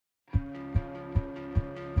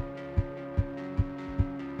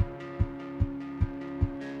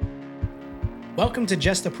Welcome to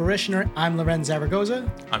Just a Parishioner. I'm Lorenz Zaragoza.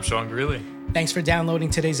 I'm Sean Greeley. Thanks for downloading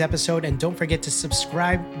today's episode, and don't forget to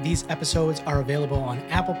subscribe. These episodes are available on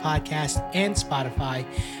Apple Podcasts and Spotify.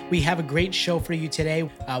 We have a great show for you today.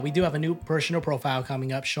 We do have a new parishioner profile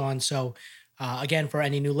coming up, Sean. So, again, for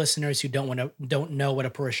any new listeners who don't know what a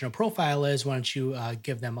parishioner profile is, why don't you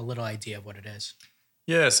give them a little idea of what it is?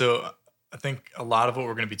 Yeah, so I think a lot of what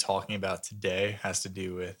we're going to be talking about today has to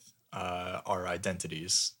do with our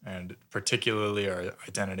identities, and particularly our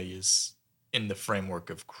identities in the framework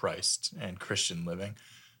of Christ and Christian living.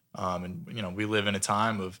 We live in a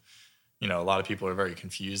time of, a lot of people are very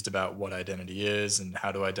confused about what identity is and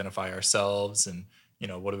how to identify ourselves, and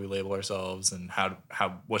what do we label ourselves, and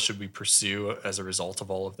what should we pursue as a result of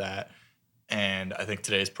all of that. And I think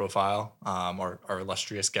today's profile, our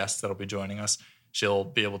illustrious guest that'll be joining us, she'll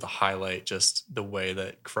be able to highlight just the way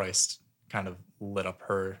that Christ kind of lit up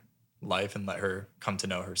her life and let her come to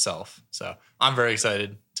know herself. So I'm very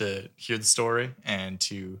excited to hear the story and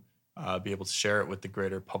to be able to share it with the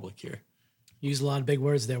greater public here. Use a lot of big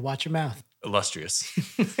words there. Watch your mouth. Illustrious.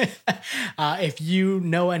 If you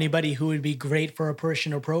know anybody who would be great for a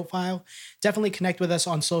parishioner profile, definitely connect with us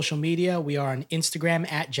on social media. We are on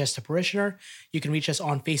Instagram at Just a Parishioner. You can reach us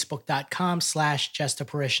on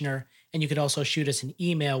Facebook.com/JustAParishioner. And you could also shoot us an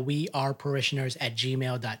email. We are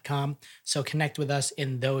parishioners@gmail.com. So connect with us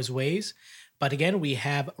in those ways. But again, we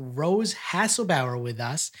have Rose Hasselbauer with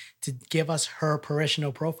us to give us her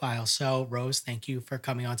parishioner profile. So Rose, thank you for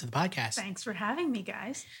coming on to the podcast. Thanks for having me,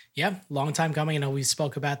 guys. Yeah, long time coming. I know we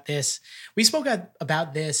spoke about this. We spoke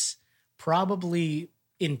about this probably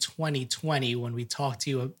in 2020 when we talked to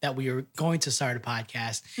you that we were going to start a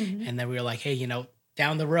podcast. Mm-hmm. And then we were like, hey,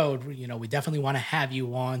 down the road, we definitely want to have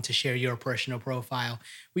you on to share your parishioner profile.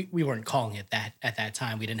 We weren't calling it that at that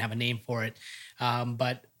time. We didn't have a name for it.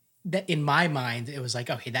 But that in my mind, it was like,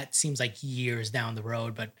 okay, that seems like years down the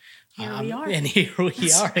road, but here we are. And here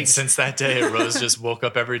we are. And since that day, Rose just woke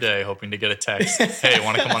up every day hoping to get a text. Hey,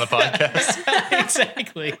 want to come on the podcast?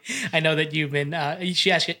 Exactly. I know that you've been,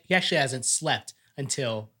 he actually hasn't slept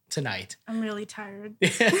until tonight. I'm really tired.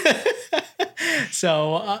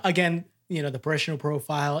 So again, the parishioner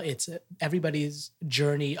profile, it's everybody's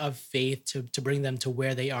journey of faith to bring them to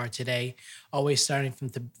where they are today, always starting from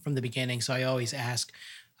the beginning. So I always ask,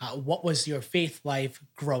 what was your faith life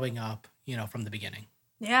growing up, from the beginning?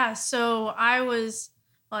 Yeah, so I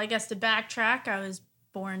guess to backtrack, I was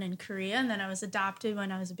born in Korea, and then I was adopted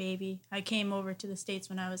when I was a baby. I came over to the States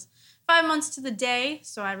when I was 5 months to the day,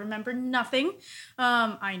 so I remember nothing.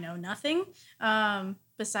 I know nothing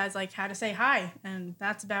besides like how to say hi, and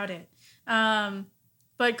that's about it.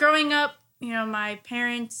 But growing up, my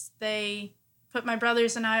parents, they put my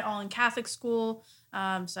brothers and I all in Catholic school.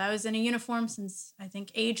 So I was in a uniform since I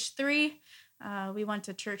think age 3. We went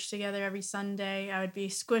to church together every Sunday. I would be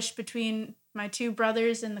squished between my 2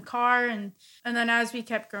 brothers in the car. And then as we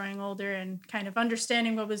kept growing older and kind of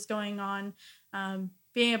understanding what was going on,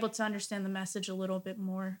 being able to understand the message a little bit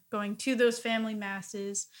more, going to those family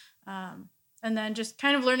masses, and then just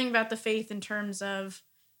kind of learning about the faith in terms of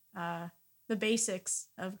the basics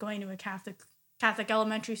of going to a Catholic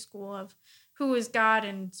elementary school, of who is God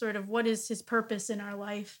and sort of what is his purpose in our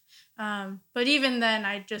life. But even then,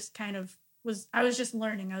 I just I was just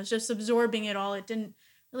learning. I was just absorbing it all. It didn't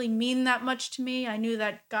really mean that much to me. I knew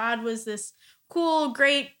that God was this cool,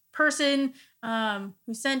 great person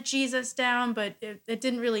who sent Jesus down, but it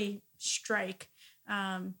didn't really strike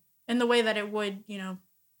in the way that it would,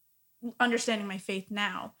 understanding my faith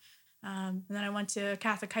now. And then I went to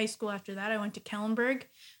Catholic high school after that. I went to Kellenberg.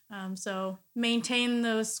 So maintain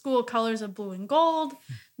those school colors of blue and gold,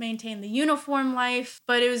 maintain the uniform life.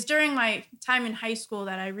 But it was during my time in high school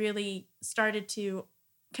that I really started to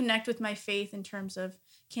connect with my faith in terms of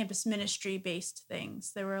campus ministry-based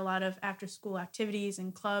things. There were a lot of after-school activities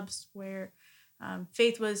and clubs where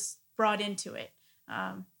faith was brought into it.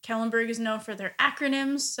 Kellenberg is known for their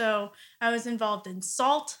acronyms, so I was involved in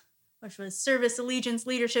SALT, which was Service, Allegiance,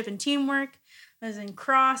 Leadership, and Teamwork. I was in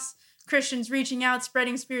CROSS, Christians Reaching Out,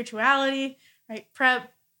 Spreading Spirituality, right?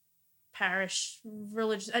 PrEP, Parish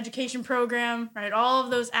Religious Education Program, right? All of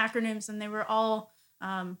those acronyms, and they were all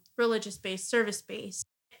religious-based, service-based.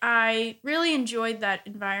 I really enjoyed that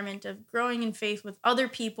environment of growing in faith with other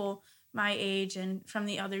people my age and from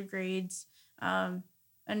the other grades,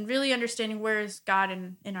 and really understanding where is God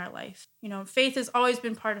in our life. Faith has always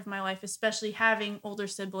been part of my life, especially having older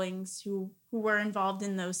siblings who were involved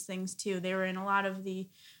in those things too. They were in a lot of the,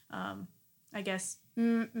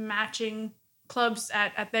 matching clubs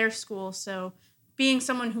at their school. So being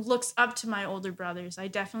someone who looks up to my older brothers, I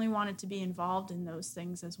definitely wanted to be involved in those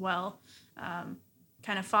things as well.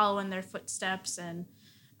 kind of follow in their footsteps. And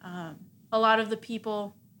a lot of the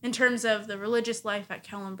people, in terms of the religious life at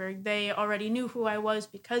Kellenberg, they already knew who I was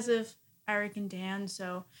because of Eric and Dan.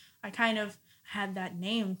 So I kind of had that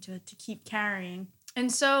name to keep carrying.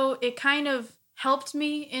 And so it kind of helped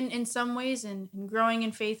me in some ways in growing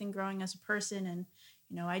in faith and growing as a person and,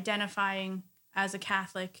 identifying as a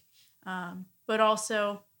Catholic. But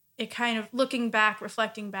also it kind of looking back,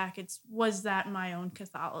 reflecting back, was that my own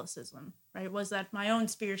Catholicism, right? Was that my own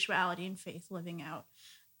spirituality and faith living out?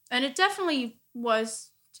 And it definitely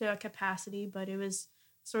was to a capacity, but it was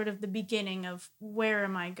sort of the beginning of where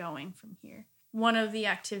am I going from here? One of the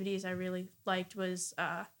activities I really liked was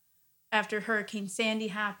after Hurricane Sandy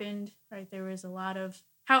happened, right? There was a lot of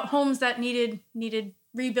homes that needed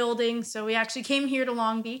rebuilding. So we actually came here to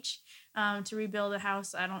Long Beach to rebuild a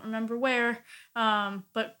house. I don't remember where,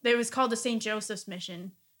 but it was called the St. Joseph's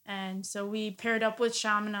Mission. And so we paired up with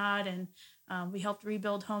Chaminade and we helped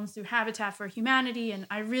rebuild homes through Habitat for Humanity. And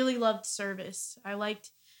I really loved service.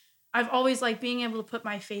 I've always liked being able to put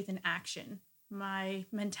my faith in action. My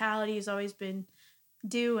mentality has always been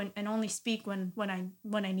do and only speak when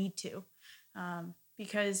I need to,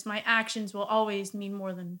 because my actions will always mean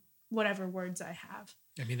more than whatever words I have.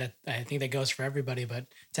 I mean, I think that goes for everybody, but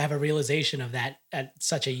to have a realization of that at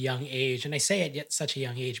such a young age, and I say it at such a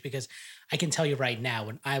young age because I can tell you right now,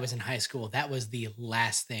 when I was in high school, that was the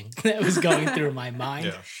last thing that was going through my mind.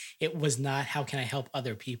 Yeah. It was not, how can I help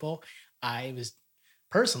other people? I just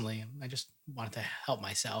wanted to help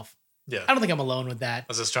myself. Yeah. I don't think I'm alone with that. I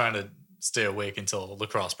was just trying to stay awake until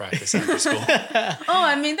lacrosse practice after school.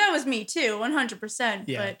 I mean, that was me too, 100%.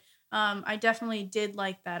 Yeah. But I definitely did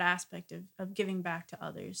like that aspect of giving back to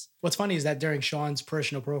others. What's funny is that during Sean's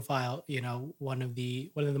personal profile, one of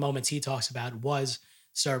the moments he talks about was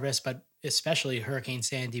service, but especially Hurricane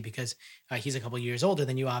Sandy, because he's a couple years older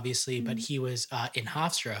than you, obviously, mm-hmm. but he was in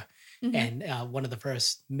Hofstra. Mm-hmm. And one of the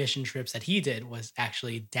first mission trips that he did was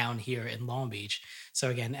actually down here in Long Beach. So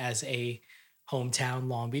again, as a hometown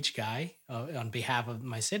Long Beach guy, on behalf of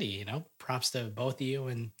my city, props to both of you,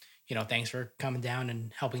 and thanks for coming down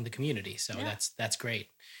and helping the community. So yeah. That's great.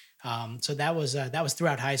 So that was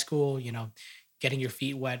throughout high school, getting your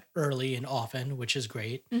feet wet early and often, which is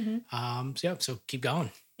great. Mm-hmm. So keep going.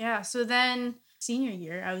 Yeah. So then senior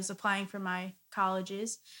year, I was applying for my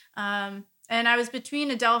colleges. And I was between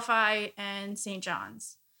Adelphi and St.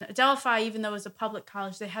 John's. Adelphi, even though it was a public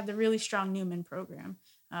college, they had the really strong Newman program,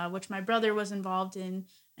 which my brother was involved in.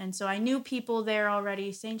 And so I knew people there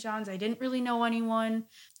already. St. John's, I didn't really know anyone.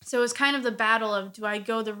 So it was kind of the battle of, do I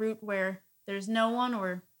go the route where there's no one,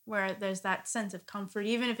 or where there's that sense of comfort,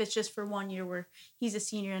 even if it's just for 1 year where he's a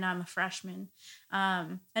senior and I'm a freshman.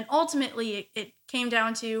 And ultimately it came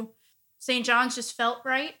down to St. John's just felt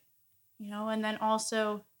right, and then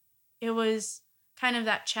also it was kind of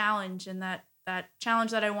that challenge, and that challenge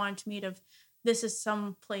that I wanted to meet of, this is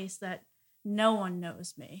some place that no one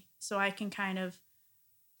knows me. So I can kind of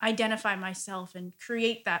identify myself and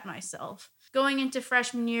create that myself. Going into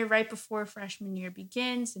freshman year, right before freshman year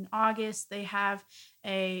begins in August, they have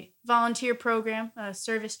a volunteer program, a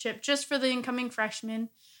service trip just for the incoming freshmen,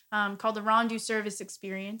 called the Rondeau Service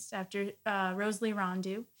Experience after Rosalie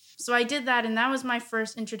Rondeau. So I did that, and that was my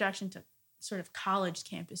first introduction to sort of college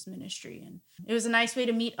campus ministry. And it was a nice way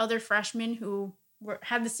to meet other freshmen who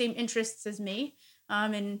had the same interests as me,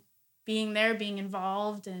 and being there, being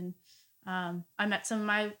involved. And I met some of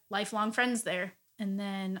my lifelong friends there. And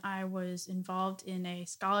then I was involved in a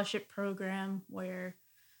scholarship program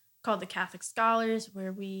called the Catholic Scholars,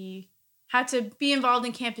 where we had to be involved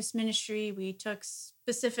in campus ministry. We took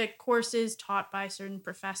specific courses taught by certain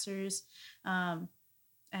professors,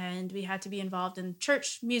 and we had to be involved in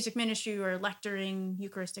church music ministry or lecturing,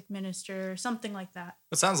 Eucharistic minister, something like that.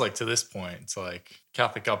 It sounds like to this point, it's like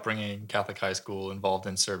Catholic upbringing, Catholic high school, involved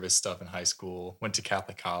in service stuff in high school, went to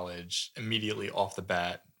Catholic college, immediately off the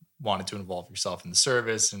bat, wanted to involve yourself in the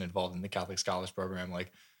service and involved in the Catholic Scholars Program.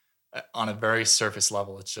 Like on a very surface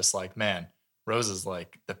level, it's just like, man, Rose is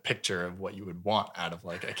like the picture of what you would want out of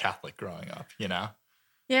like a Catholic growing up,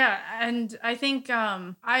 Yeah. And I think,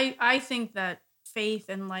 I think that faith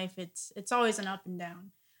and life, it's always an up and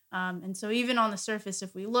down. And so even on the surface,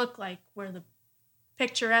 if we look like we're the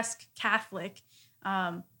picturesque Catholic,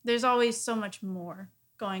 there's always so much more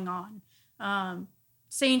going on.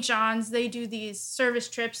 St. John's, they do these service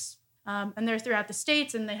trips, and they're throughout the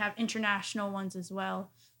States, and they have international ones as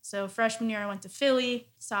well. So freshman year, I went to Philly.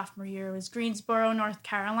 Sophomore year was Greensboro, North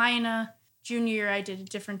Carolina. Junior year, I did a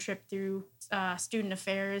different trip through student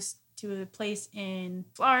affairs to a place in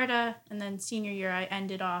Florida. And then senior year, I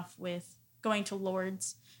ended off with going to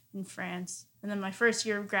Lourdes in France. And then my first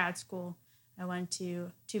year of grad school, I went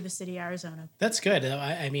to Tuba City, Arizona. That's good.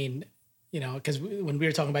 I mean, because when we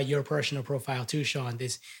were talking about your personal profile too, Sean,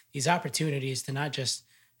 these opportunities to not just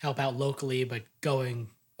help out locally, but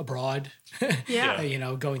going abroad,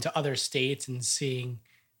 Yeah. going to other states and seeing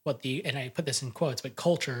what and I put this in quotes, but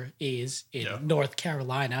culture is in North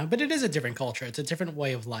Carolina, but it is a different culture. It's a different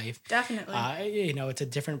way of life. Definitely. It's a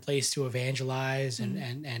different place to evangelize.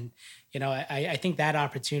 And I think that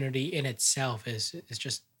opportunity in itself is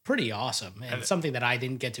just pretty awesome and something that I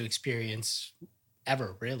didn't get to experience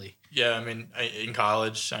ever, really. Yeah. I mean, in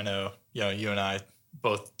college, I know, you and I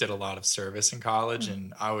both did a lot of service in college,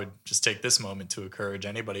 and I would just take this moment to encourage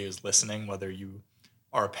anybody who's listening, whether you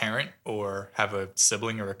are a parent or have a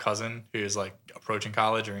sibling or a cousin who is like approaching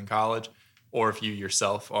college or in college, or if you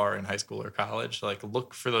yourself are in high school or college, like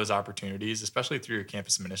look for those opportunities, especially through your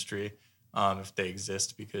campus ministry, if they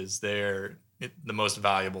exist, because they're the most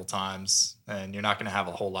valuable times, and you're not going to have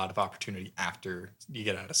a whole lot of opportunity after you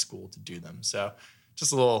get out of school to do them. So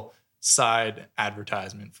just a little side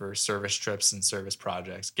advertisement for service trips and service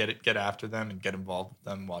projects. Get after them and get involved with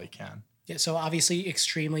them while you can. Yeah, so obviously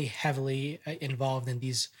extremely heavily involved in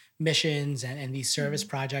these missions and these service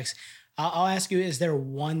projects. I'll ask you, is there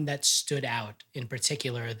one that stood out in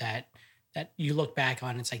particular that you look back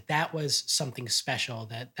on? It's like, that was something special,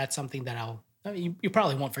 that's something that you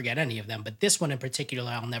probably won't forget any of them, but this one in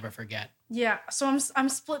particular, I'll never forget. Yeah, so I'm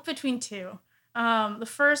split between two. The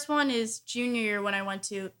first one is junior year when I went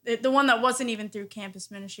to, the one that wasn't even through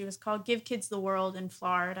campus ministry, was called Give Kids the World in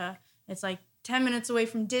Florida. It's like 10 minutes away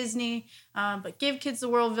from Disney, but Give Kids the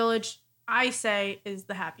World Village, I say, is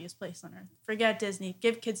the happiest place on earth. Forget Disney.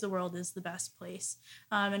 Give Kids the World is the best place.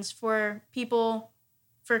 And it's for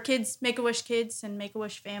kids, Make-A-Wish kids and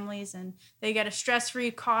Make-A-Wish families, and they get a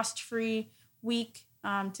stress-free, cost-free week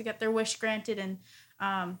to get their wish granted.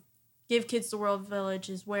 And Give Kids the World Village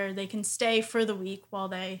is where they can stay for the week while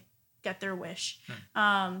they get their wish.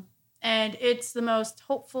 And it's the most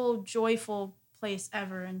hopeful, joyful place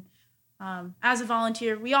ever. And as a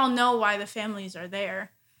volunteer, we all know why the families are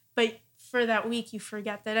there, but for that week, you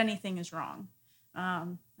forget that anything is wrong.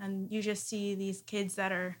 And you just see these kids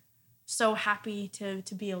that are so happy to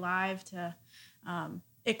be alive, to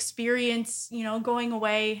experience, going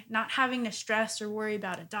away, not having to stress or worry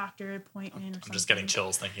about a doctor appointment or something. I'm just getting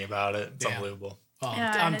chills thinking about it. It's unbelievable. Well,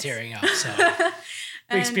 I'm tearing up, so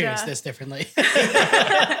we experience this differently.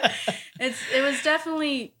 It was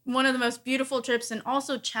definitely one of the most beautiful trips and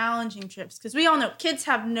also challenging trips, because we all know kids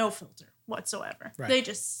have no filter whatsoever. Right. They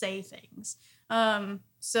just say things.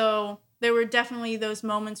 So there were definitely those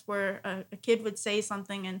moments where a kid would say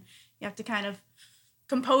something and you have to kind of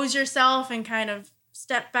compose yourself and kind of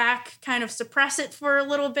step back, kind of suppress it for a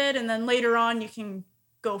little bit, and then later on you can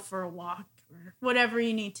go for a walk or whatever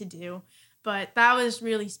you need to do. But that was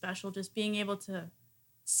really special, just being able to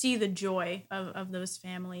see the joy of those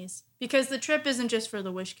families, because the trip isn't just for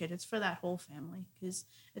the Wish Kid, it's for that whole family, because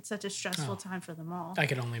it's such a stressful time for them all. I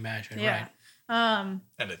can only imagine. Yeah. Right.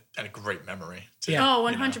 And a great memory too. Yeah. Oh,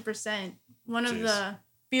 100%. One of the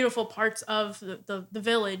beautiful parts of the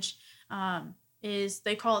village is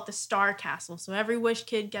they call it the Star Castle. So every Wish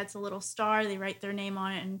Kid gets a little star, they write their name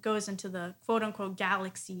on it, and goes into the quote unquote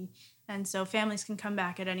galaxy. And so families can come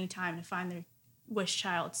back at any time to find their Wish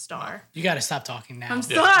Child star. You got to stop talking now. I'm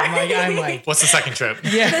sorry. I'm like, what's the second trip?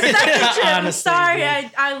 Yeah. The second trip. I'm sorry.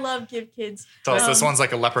 I love Give Kids. Tell us this one's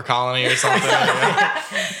like a leper colony or something.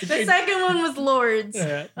 The second one was Lourdes.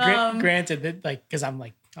 Granted, that, like, because I'm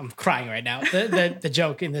crying right now. The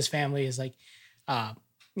joke in this family is like,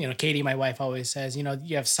 Katie, my wife, always says,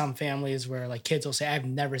 you have some families where like kids will say, I've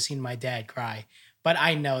never seen my dad cry. But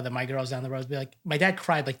I know that my girls down the road will be like, my dad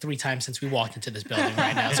cried like 3 times since we walked into this building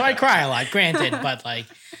right now. So I cry a lot, granted. But like,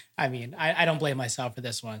 I mean, I don't blame myself for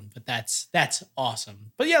this one. But that's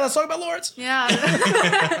awesome. But yeah, let's talk about Lourdes.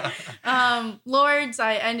 Yeah. Lourdes,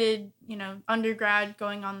 I ended, undergrad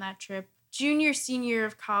going on that trip. Junior, senior year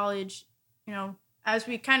of college, as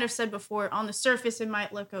we kind of said before, on the surface, it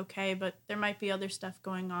might look okay, but there might be other stuff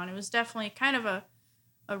going on. It was definitely kind of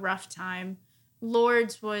a rough time.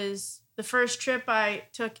 Lourdes was the first trip I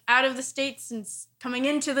took out of the States since coming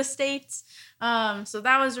into the States. So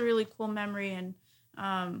that was a really cool memory.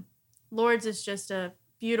 And Lourdes is just a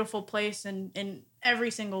beautiful place in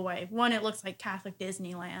every single way. One, it looks like Catholic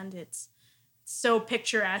Disneyland. It's so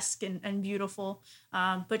picturesque and beautiful.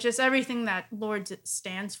 But just everything that Lourdes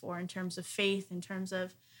stands for in terms of faith, in terms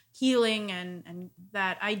of healing, and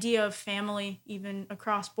that idea of family, even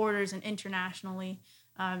across borders and internationally.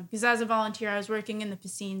 Because as a volunteer, I was working in the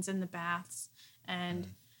piscines and the baths, and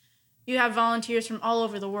you have volunteers from all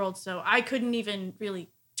over the world. So I couldn't even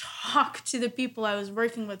really talk to the people I was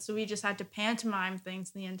working with. So we just had to pantomime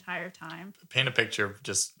things the entire time. Paint a picture of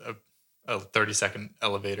just a 30-second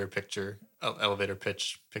elevator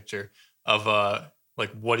pitch picture of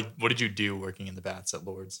like what did you do working in the baths at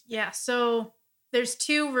Lourdes? Yeah, so there's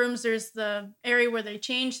 2 rooms. There's the area where they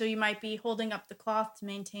change, so you might be holding up the cloth to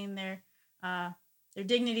maintain their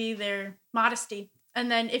dignity, their modesty.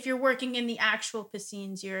 And then if you're working in the actual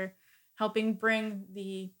piscines, you're helping bring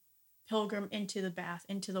the pilgrim into the bath,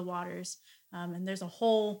 into the waters. And there's a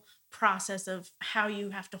whole process of how you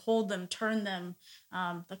have to hold them, turn them,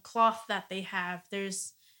 the cloth that they have.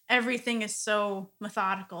 Everything is so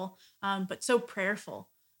methodical, but so prayerful.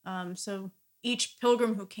 So each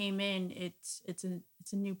pilgrim who came in, it's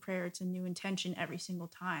a new prayer, it's a new intention every single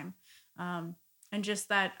time. And just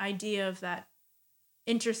that idea of that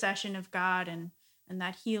intercession of God and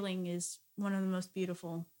that healing is one of the most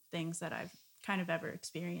beautiful things that I've kind of ever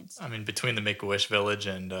experienced. I mean, between the Make-A-Wish Village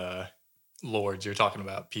and Lourdes, you're talking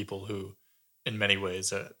about people who, in many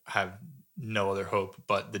ways, have no other hope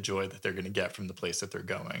but the joy that they're going to get from the place that they're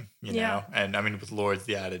going, you know? And I mean, with Lourdes,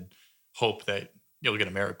 the added hope that you'll get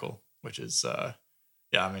a miracle, which is, I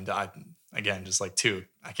mean, again, just like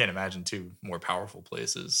I can't imagine 2 more powerful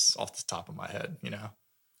places off the top of my head, you know?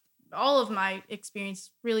 All of my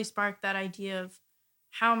experience really sparked that idea of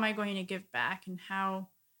how am I going to give back and how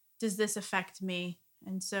does this affect me?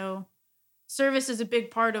 And so service is a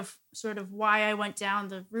big part of sort of why I went down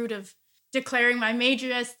the route of declaring my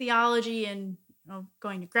major as theology and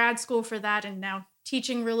going to grad school for that and now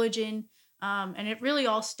teaching religion. And it really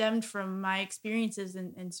all stemmed from my experiences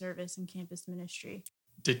in service and campus ministry.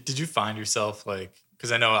 Did you find yourself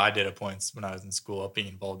because I know I did at points when I was in school being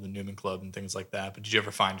involved in the Newman Club and things like that, but did you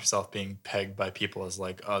ever find yourself being pegged by people as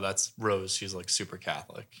like, oh, that's Rose, she's like super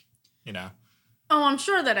Catholic, you know? Oh, I'm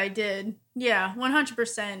sure that I did. Yeah,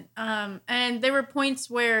 100%. And there were points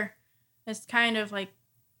where it's kind of like,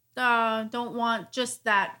 don't want just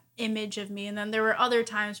that image of me. And then there were other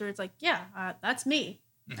times where it's like, yeah, that's me.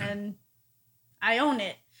 Mm-hmm. And I own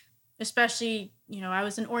it. Especially, I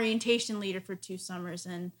was an orientation leader for 2 summers,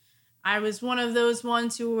 and I was one of those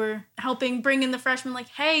ones who were helping bring in the freshmen like,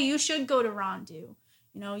 hey, you should go to Rondu.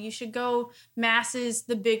 You should go masses,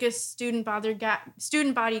 the biggest student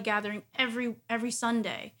body gathering every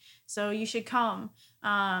Sunday. So you should come.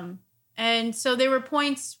 And so there were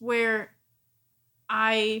points where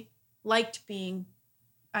I liked being,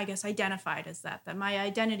 I guess, identified as that my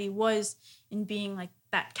identity was in being like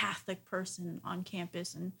that Catholic person on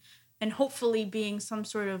campus and hopefully being some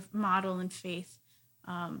sort of model in faith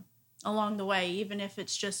along the way, even if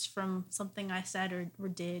it's just from something I said or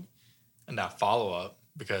did. And that follow-up,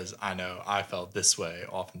 because I know I felt this way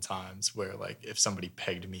oftentimes where like if somebody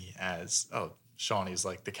pegged me as, oh, Shawnee's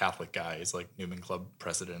like the Catholic guy, he's like Newman Club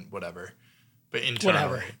president, whatever. But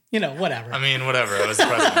internally, whatever. I mean, whatever. I was the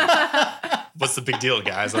president. What's the big deal,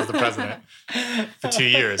 guys? I was the president for 2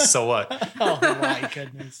 years. So what? Oh my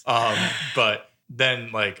goodness. But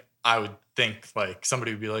then like I would think like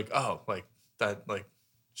somebody would be like, oh, like that, like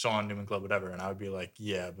Sean Newman Club, whatever, and I would be like,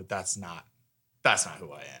 yeah, but that's not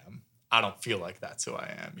who I am. I don't feel like that's who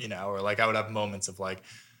I am, or like I would have moments of like,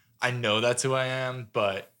 I know that's who I am,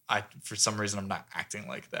 but for some reason I'm not acting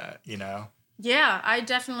like that, Yeah,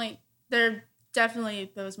 there are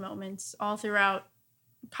definitely those moments all throughout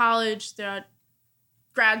college, throughout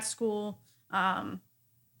grad school, 100%,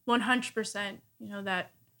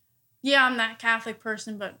 that, yeah, I'm that Catholic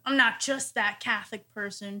person, but I'm not just that Catholic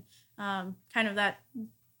person, kind of that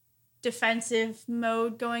defensive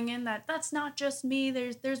mode going in that's not just me,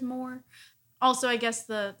 there's more. Also, I guess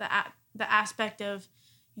the aspect of,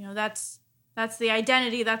 that's the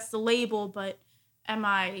identity, that's the label, but am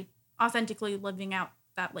I authentically living out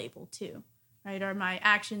that label too, right? Are my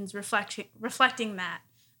actions reflecting that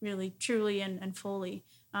really truly and fully?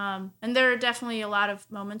 And there are definitely a lot of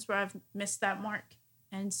moments where I've missed that mark.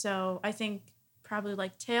 And so I think probably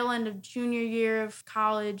like tail end of junior year of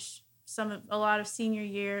college, a lot of senior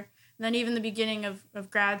year, and then even the beginning of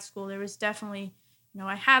grad school, there was definitely,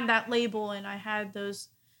 I had that label and I had those,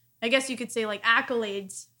 I guess you could say like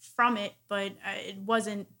accolades from it, but it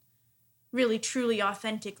wasn't really truly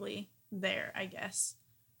authentically there, I guess.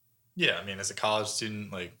 Yeah, I mean, as a college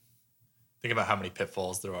student, like think about how many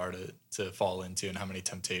pitfalls there are to fall into and how many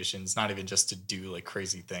temptations, not even just to do like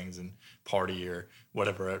crazy things and party or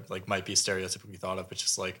whatever it like might be stereotypically thought of, but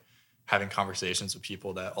just like having conversations with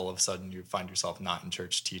people that all of a sudden you find yourself not in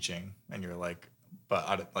church teaching and you're like,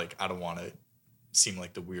 but I don't want to seem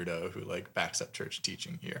like the weirdo who like backs up church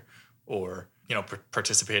teaching here, or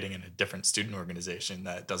participating in a different student organization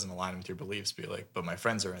that doesn't align with your beliefs, be like, but my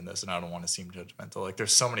friends are in this and I don't want to seem judgmental. Like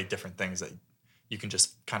there's so many different things that you can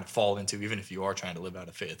just kind of fall into, even if you are trying to live out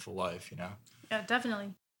a faithful life, Yeah,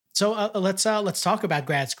 definitely. So let's talk about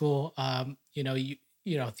grad school.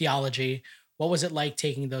 Theology. What was it like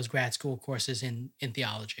taking those grad school courses in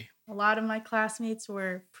theology? A lot of my classmates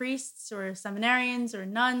were priests or seminarians or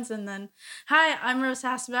nuns, and then, hi, I'm Rose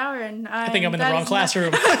Hasselbauer, and I think I'm in the wrong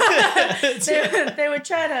classroom. They would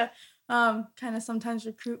try to kind of sometimes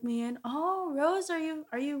recruit me in. Oh, Rose, are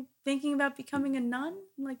you thinking about becoming a nun,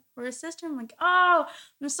 like, or a sister? I'm like, oh,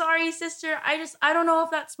 I'm sorry, sister. I don't know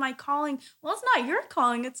if that's my calling. Well, it's not your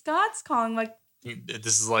calling; it's God's calling. Like,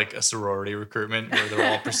 this is like a sorority recruitment where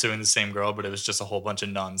they're all pursuing the same girl, but it was just a whole bunch of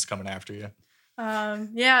nuns coming after you.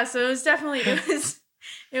 Yeah, so it was definitely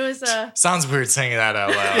it was sounds weird saying that out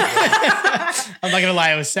loud. I'm not gonna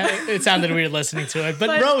lie, it sounded weird listening to it.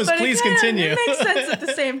 But Rose, please continue. It makes sense at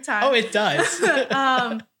the same time. Oh, it does.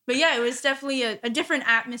 But yeah, it was definitely a different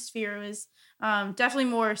atmosphere. It was definitely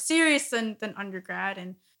more serious than undergrad,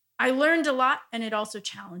 and I learned a lot, and it also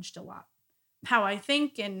challenged a lot how I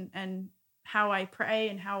think and how I pray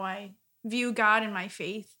and how I view God and my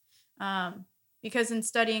faith. Because in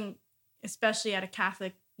studying, especially at a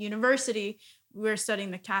Catholic university, we're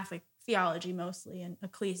studying the Catholic theology mostly and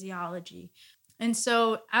ecclesiology. And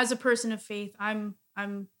so as a person of faith, I'm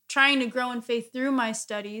trying to grow in faith through my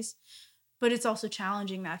studies, but it's also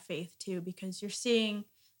challenging that faith too, because you're seeing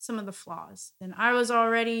some of the flaws. And I was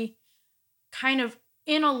already kind of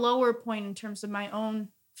in a lower point in terms of my own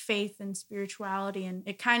faith and spirituality, and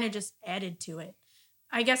it kind of just added to it.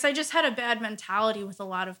 I guess I just had a bad mentality with a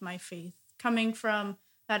lot of my faith, coming from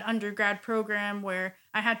that undergrad program where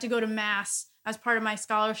I had to go to mass as part of my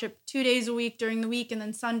scholarship 2 days a week during the week, and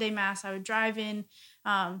then Sunday mass I would drive in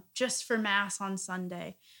just for mass on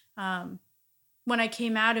Sunday. When I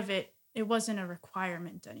came out of it, it wasn't a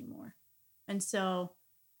requirement anymore. And so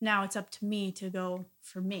now it's up to me to go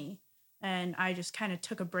for me. And I just kind of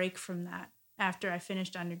took a break from that after I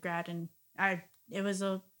finished undergrad, and it was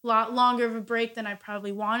a lot longer of a break than I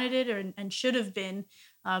probably wanted it and should have been,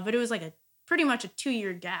 but it was like pretty much a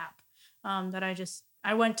 2-year gap that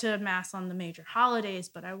I went to mass on the major holidays,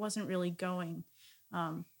 but I wasn't really going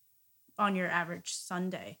on your average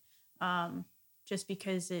Sunday, just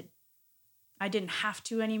because I didn't have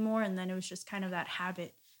to anymore, and then it was just kind of that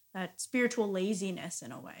habit, that spiritual laziness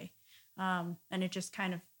in a way, and it just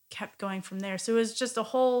kind of kept going from there. So it was just a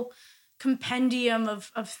whole compendium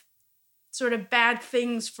of sort of bad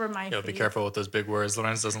things for my faith. Be careful with those big words.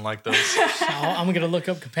 Lorenz doesn't like those. I'm going to look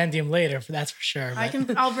up compendium later, that's for sure.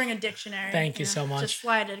 I'll bring a dictionary. Thank you so much. Just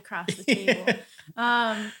slide it across the table.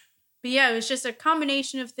 But yeah, it was just a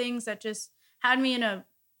combination of things that just had me in a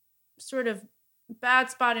sort of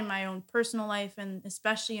bad spot in my own personal life, and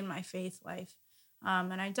especially in my faith life.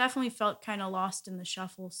 And I definitely felt kind of lost in the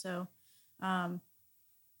shuffle. So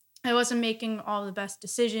I wasn't making all the best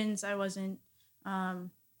decisions. I wasn't,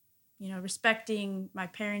 respecting my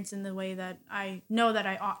parents in the way that I know that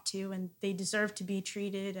I ought to, and they deserve to be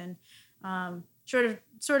treated, and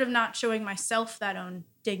sort of not showing myself that own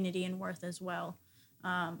dignity and worth as well.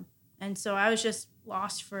 And so I was just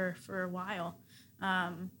lost for a while.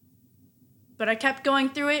 But I kept going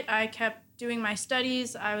through it. I kept doing my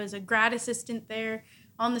studies. I was a grad assistant there.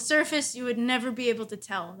 On the surface, you would never be able to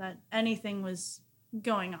tell that anything was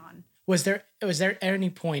going on. Was there any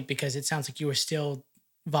point, because it sounds like you were still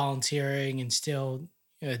volunteering and still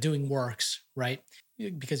doing works, right?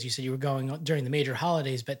 Because you said you were going during the major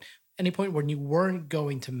holidays, but any point when you weren't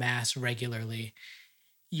going to mass regularly,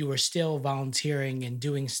 you were still volunteering and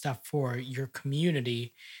doing stuff for your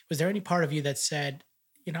community. Was there any part of you that said,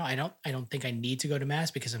 I don't think I need to go to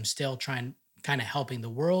mass because I'm still trying, kind of helping the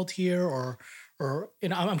world here, or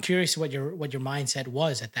I'm curious what your mindset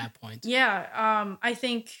was at that point. Yeah, I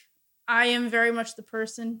think I am very much the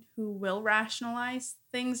person who will rationalize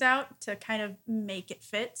things out to kind of make it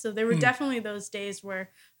fit. So there were definitely those days where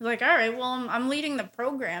I was like, all right, well, I'm leading the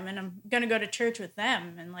program and I'm going to go to church with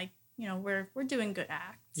them. And we're doing good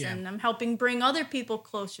acts, and I'm helping bring other people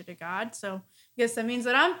closer to God. So I guess that means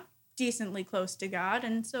that I'm decently close to God.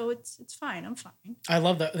 And so it's fine. I'm fine. I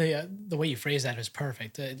love the way you phrase that is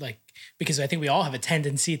perfect. Because I think we all have a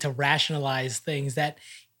tendency to rationalize things that,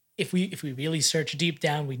 if we really search deep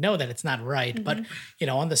down, we know that it's not right. Mm-hmm. But,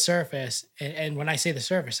 on the surface, and when I say the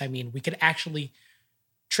surface, I mean, we could actually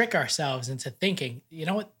trick ourselves into thinking,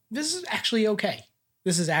 what, this is actually okay.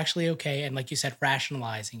 This is actually okay. And like you said,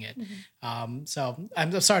 rationalizing it. Mm-hmm. So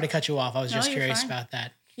I'm sorry to cut you off. I was just curious about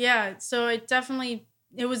that. Yeah. So it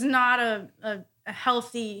was not a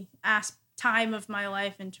healthy time of my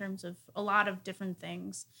life in terms of a lot of different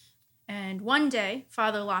things. And one day,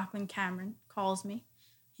 Father Lachlan Cameron calls me.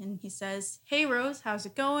 And he says, hey, Rose, how's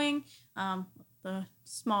it going? the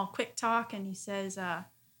small quick talk, and he says,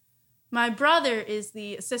 my brother is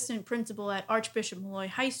the assistant principal at Archbishop Molloy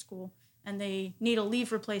High School, and they need a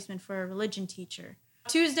leave replacement for a religion teacher.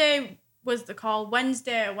 Tuesday was the call.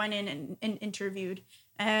 Wednesday, I went in and interviewed.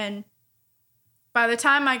 And by the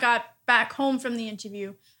time I got back home from the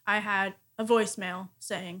interview, I had a voicemail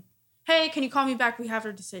saying, hey, can you call me back? We have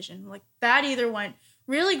our decision. Like, that either went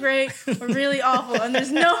really great or really awful, and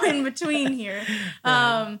there's no in between here.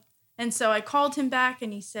 Right. And so I called him back,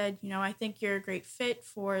 and he said, I think you're a great fit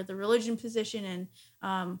for the religion position,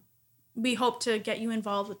 and we hope to get you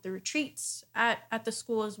involved with the retreats at the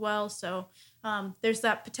school as well. So there's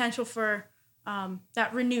that potential for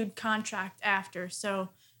that renewed contract after. So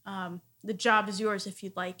the job is yours if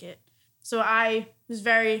you'd like it. So I was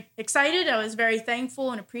very excited. I was very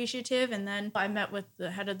thankful and appreciative. And then I met with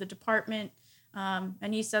the head of the department,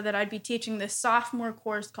 and he said that I'd be teaching this sophomore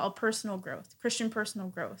course called Personal Growth, Christian Personal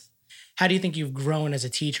Growth. How do you think you've grown as a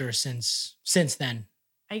teacher since then?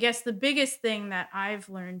 I guess the biggest thing that I've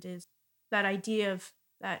learned is that idea of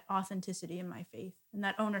that authenticity in my faith and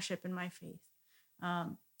that ownership in my faith.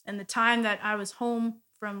 And the time that I was home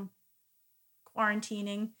from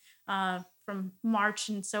quarantining, from March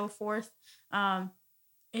and so forth,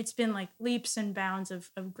 it's been like leaps and bounds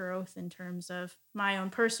of growth in terms of my own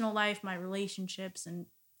personal life, my relationships,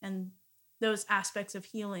 and those aspects of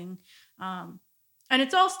healing. And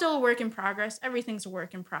it's all still a work in progress. Everything's a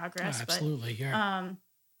work in progress. Oh, absolutely, but, yeah.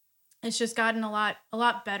 It's just gotten a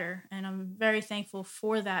lot better, and I'm very thankful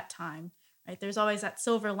for that time. Right? There's always that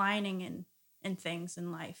silver lining in things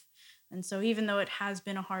in life, and so even though it has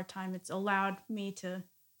been a hard time, it's allowed me to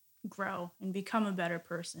grow and become a better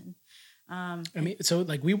person. I mean, so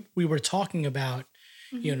like we were talking about,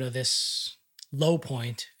 Mm-hmm. This low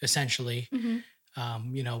point essentially. Mm-hmm.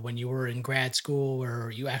 When you were in grad school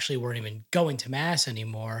or you actually weren't even going to mass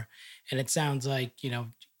anymore. And it sounds like,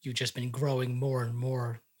 you've just been growing more and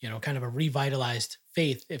more, kind of a revitalized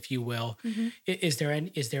faith, if you will. Mm-hmm. Is there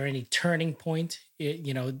any turning point,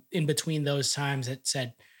 in between those times that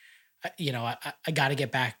said, I got to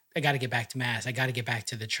get back. I got to get back to mass. I got to get back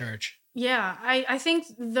to the church. Yeah, I think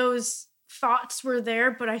those thoughts were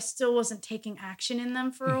there, but I still wasn't taking action in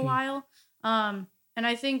them for a Mhm. while. And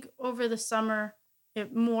I think over the summer,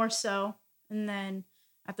 it more so. And then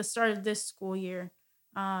at the start of this school year,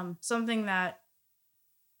 something that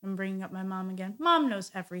I'm bringing up my mom again. Mom knows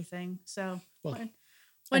everything. So Well,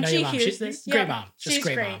 when know she your mom. hears She's this, great mom. Just she's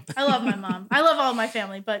great great. mom. I love my mom. I love all my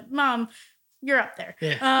family, but Mom, you're up there.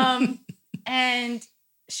 Yeah. And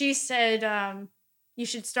she said, you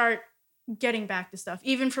should start getting back to stuff.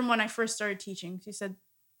 Even from when I first started teaching, she said,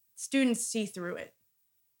 students see through it.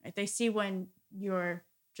 Right? They see when you're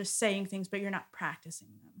just saying things, but you're not practicing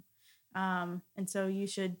them. And so you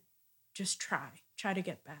should just try to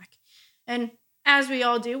get back. And as we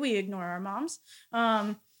all do, we ignore our moms,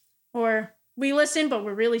 or we listen, but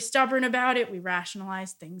we're really stubborn about it. We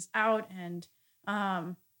rationalize things out. And,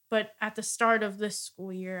 but at the start of this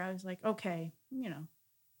school year, I was like, okay,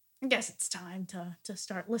 I guess it's time to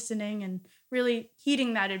start listening and really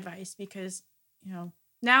heeding that advice, because,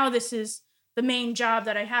 now this is the main job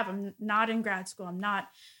that I have. I'm not in grad school. I'm not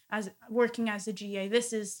working as a GA.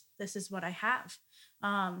 This is what I have.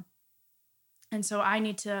 And so I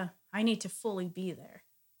need to fully be there.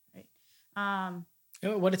 Right.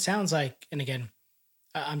 What it sounds like, and again,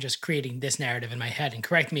 I'm just creating this narrative in my head, and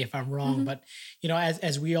correct me if I'm wrong, Mm-hmm. but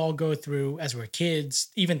as we all go through, as we're kids,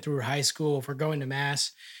 even through high school, if we're going to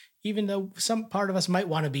mass, even though some part of us might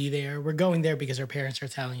want to be there, we're going there because our parents are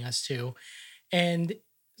telling us to. And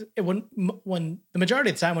when the majority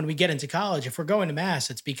of the time when we get into college, if we're going to mass,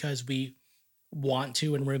 it's because we want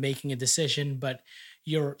to and we're making a decision. But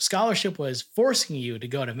your scholarship was forcing you to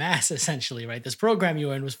go to mass, essentially, right? This program you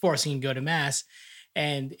were in was forcing you to go to mass.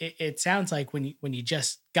 And it sounds like when you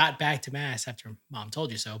just got back to mass after mom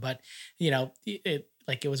told you so, but it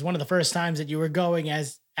was one of the first times that you were going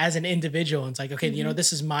as an individual. And it's like, okay, Mhm.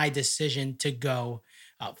 this is my decision to go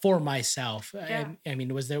for myself. Yeah. I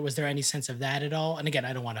mean, was there any sense of that at all? And again,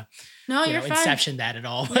 I don't want to No, you're fine. inception that at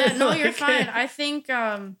all. Yeah, no, you're Like, fine. I think,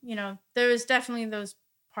 there's definitely those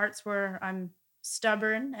parts where I'm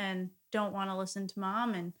stubborn and don't want to listen to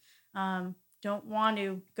mom, and don't want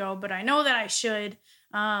to go, but I know that I should.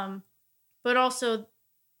 But also,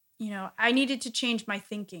 I needed to change my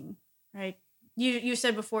thinking, right? You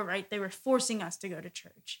said before, right? They were forcing us to go to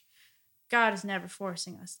church. God is never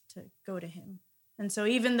forcing us to go to him. And so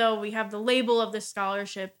even though we have the label of this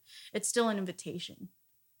scholarship, it's still an invitation.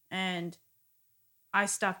 And I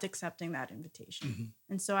stopped accepting that invitation. Mhm.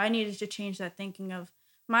 And so I needed to change that thinking of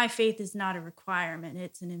my faith is not a requirement,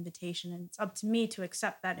 it's an invitation, and it's up to me to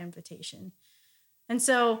accept that invitation. And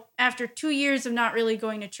so after 2 years of not really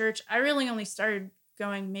going to church, I really only started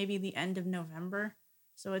going maybe the end of November.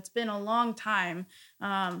 So it's been a long time.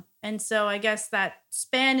 And so I guess that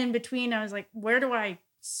span in between, I was like, where do I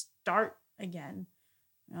start again?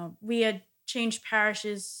 We had changed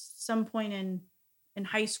parishes some point in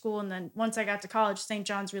high school. And then once I got to college, St.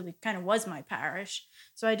 John's really kind of was my parish.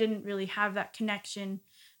 So I didn't really have that connection.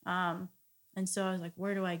 And so I was like,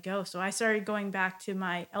 where do I go? So I started going back to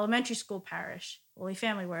my elementary school parish, Holy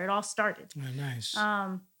Family, where it all started. Oh, nice.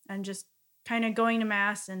 And just kind of going to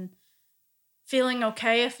mass and feeling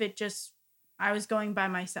okay if I was going by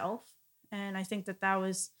myself. And I think that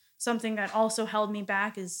was something that also held me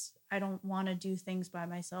back, is I don't want to do things by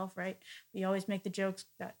myself, right? We always make the jokes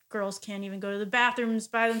that girls can't even go to the bathrooms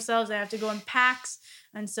by themselves. They have to go in packs.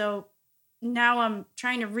 And so now I'm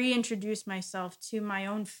trying to reintroduce myself to my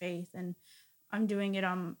own faith, and I'm doing it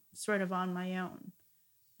sort of on my own.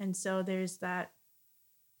 And so there's that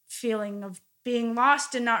feeling of being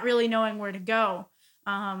lost and not really knowing where to go.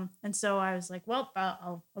 And so I was like, well,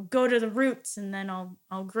 I'll go to the roots, and then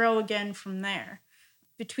I'll grow again from there.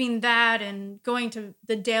 Between that and going to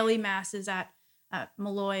the daily masses at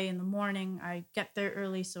Malloy in the morning, I get there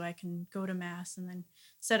early so I can go to mass and then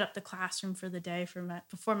set up the classroom for the day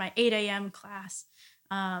before my 8 a.m. class.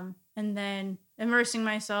 And then immersing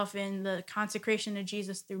myself in the consecration to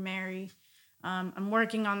Jesus through Mary. I'm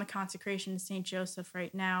working on the consecration to St. Joseph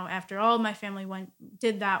right now. After all my family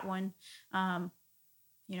did that one,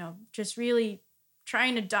 just really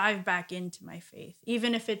trying to dive back into my faith,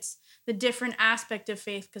 even if it's the different aspect of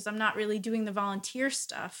faith, because I'm not really doing the volunteer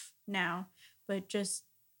stuff now, but just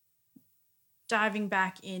diving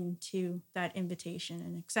back into that invitation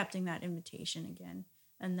and accepting that invitation again,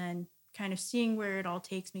 and then kind of seeing where it all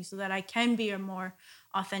takes me so that I can be a more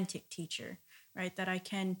authentic teacher, right? That I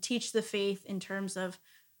can teach the faith in terms of,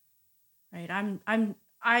 right,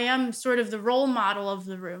 I am sort of the role model of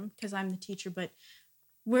the room because I'm the teacher, but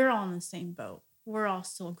we're all in the same boat. We're all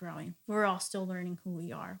still growing. We're all still learning who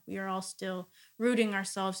we are. We are all still rooting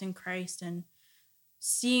ourselves in Christ and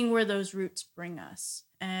seeing where those roots bring us.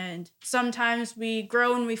 And sometimes we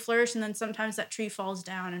grow and we flourish, and then sometimes that tree falls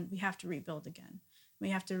down and we have to rebuild again. We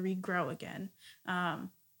have to regrow again. And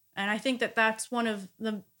I think that that's one of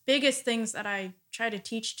the biggest things that I try to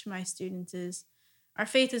teach to my students is our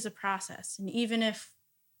faith is a process. And even if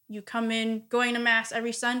you come in going to mass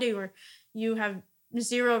every Sunday or you have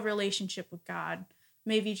zero relationship with God,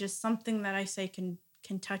 maybe just something that I say can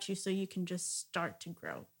touch you so you can just start to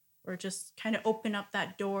grow, or just kind of open up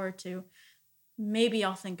that door to maybe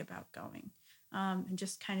I'll think about going, and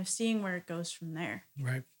just kind of seeing where it goes from there.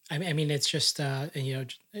 Right. I mean, it's just,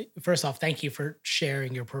 first off, thank you for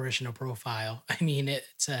sharing your parishioner profile. I mean,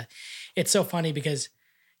 it's so funny because,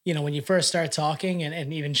 when you first start talking,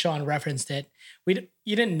 and even Sean referenced it,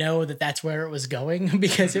 you didn't know that that's where it was going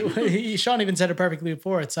because Sean even said it perfectly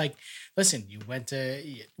before. It's like, listen, you went to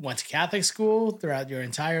Catholic school throughout your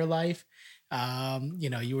entire life.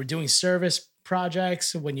 You were doing service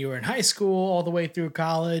projects when you were in high school all the way through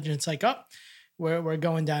college. And it's like, oh, we're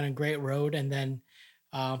going down a great road. And then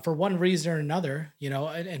for one reason or another,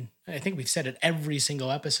 and I think we've said it every single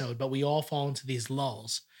episode, but we all fall into these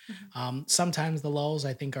lulls. Mm-hmm. Sometimes the lulls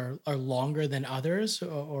I think are longer than others,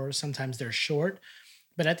 or sometimes they're short.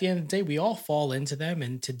 But at the end of the day, we all fall into them,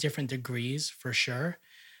 and to different degrees for sure.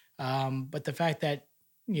 But the fact that,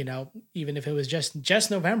 even if it was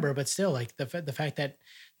just November, but still, like the fact that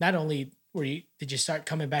not only did you start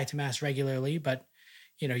coming back to mass regularly, but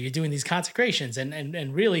you're doing these consecrations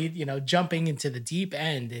and really, jumping into the deep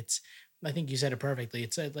end. I think you said it perfectly.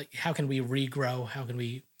 It's like, how can we regrow? How can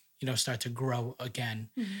we, start to grow again?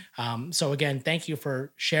 Mm-hmm. So again, thank you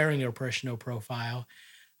for sharing your parishioner profile.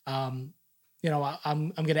 I'm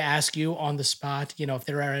going to ask you on the spot, if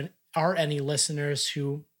there are any listeners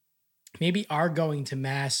who maybe are going to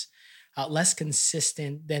mass less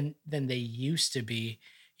consistent than they used to be,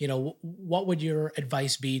 what would your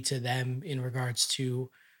advice be to them in regards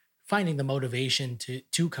to finding the motivation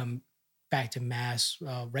to come back to mass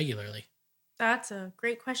regularly? That's a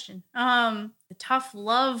great question. The tough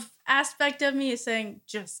love aspect of me is saying,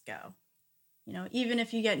 just go. Even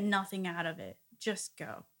if you get nothing out of it, just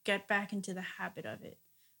go. Get back into the habit of it.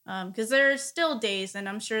 Because there are still days, and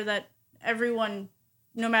I'm sure that everyone,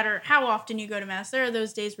 no matter how often you go to mass, there are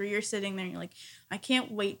those days where you're sitting there and you're like, I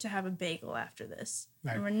can't wait to have a bagel after this.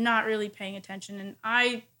 Right. And we're not really paying attention. And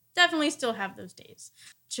I definitely still have those days.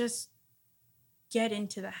 Just get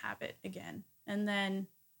into the habit again. And then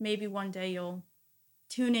maybe one day you'll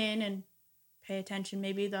tune in and pay attention.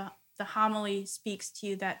 Maybe the homily speaks to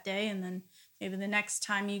you that day. And then maybe the next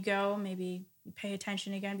time you go, maybe you pay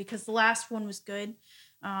attention again, because the last one was good.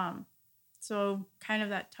 So kind of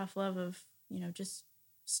that tough love of, just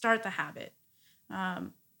start the habit. I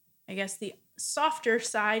guess the softer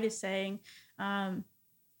side is saying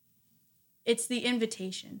it's the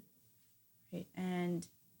invitation, right? And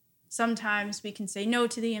sometimes we can say no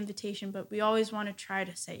to the invitation, but we always want to try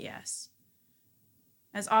to say yes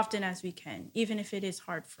as often as we can, even if it is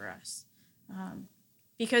hard for us.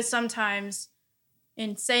 Because sometimes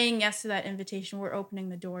in saying yes to that invitation, we're opening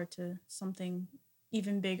the door to something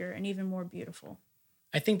even bigger and even more beautiful.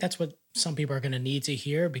 I think that's what some people are going to need to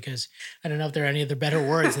hear, because I don't know if there are any other better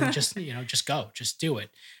words than just, just go, just do it.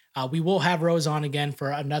 We will have Rose on again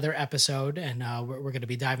for another episode, and we're going to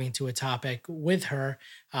be diving into a topic with her.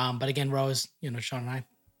 But again, Rose, Sean and I,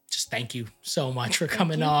 just thank you so much for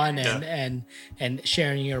coming on and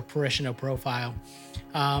sharing your parishioner profile.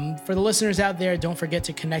 For the listeners out there, don't forget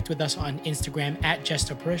to connect with us on Instagram at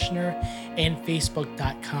Just a Parishioner and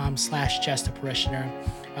Facebook.com/Just a Parishioner.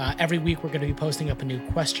 Every week, we're going to be posting up a new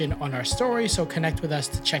question on our story, so connect with us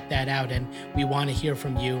to check that out, and we want to hear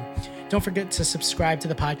from you. Don't forget to subscribe to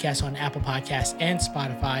the podcast on Apple Podcasts and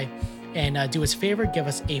Spotify. And do us a favor, give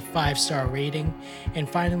us a 5-star rating. And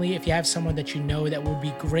finally, if you have someone that you know that would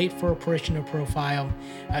be great for a parishioner profile,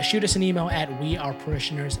 shoot us an email at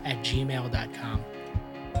weareparishioners@gmail.com.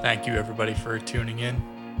 Thank you, everybody, for tuning in.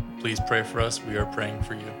 Please pray for us. We are praying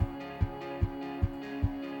for you.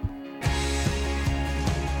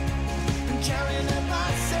 Carrying